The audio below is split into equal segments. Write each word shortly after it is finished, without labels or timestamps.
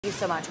Thank you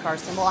so much,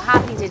 Carson. Well,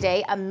 happening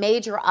today, a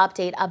major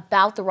update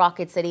about the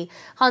Rocket City.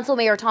 Huntsville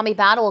Mayor Tommy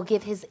Battle will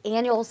give his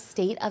annual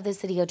State of the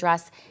City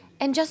address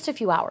in just a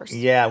few hours.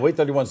 Yeah, WAAY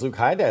 31's Luke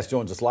Hydash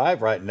joins us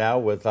live right now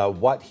with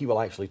what he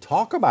will actually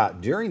talk about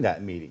during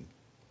that meeting.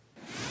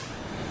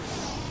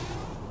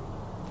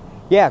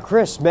 Yeah,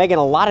 Chris, Megan,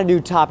 a lot of new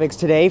topics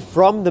today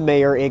from the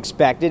mayor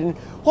expected. And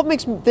what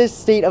makes this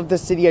State of the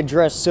City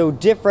address so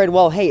different?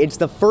 Well, hey, it's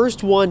the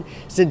first one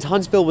since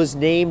Huntsville was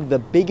named the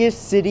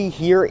biggest city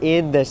here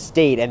in the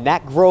state. And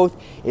that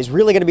growth is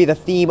really going to be the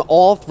theme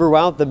all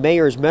throughout the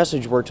mayor's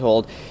message, we're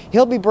told.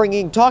 He'll be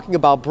talking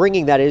about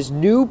bringing, that is,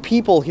 new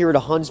people here to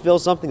Huntsville,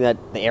 something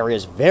that the area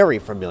is very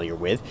familiar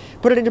with.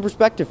 Put it into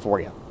perspective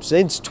for you.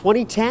 Since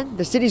 2010,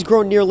 the city's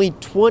grown nearly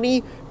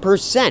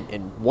 20%.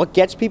 And what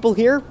gets people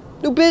here?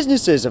 New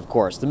businesses, of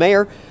course. The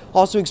mayor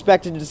also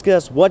expected to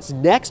discuss what's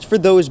next for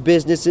those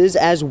businesses,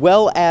 as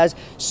well as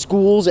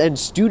schools and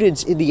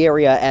students in the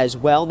area as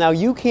well. Now,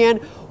 you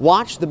can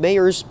watch the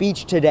mayor's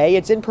speech today.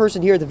 It's in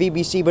person here at the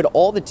VBC, but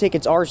all the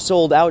tickets are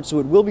sold out, so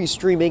it will be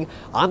streaming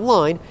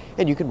online,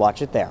 and you can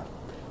watch it there.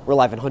 We're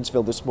live in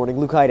Huntsville this morning.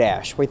 Luke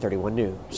Hydash, WAAY 31 News.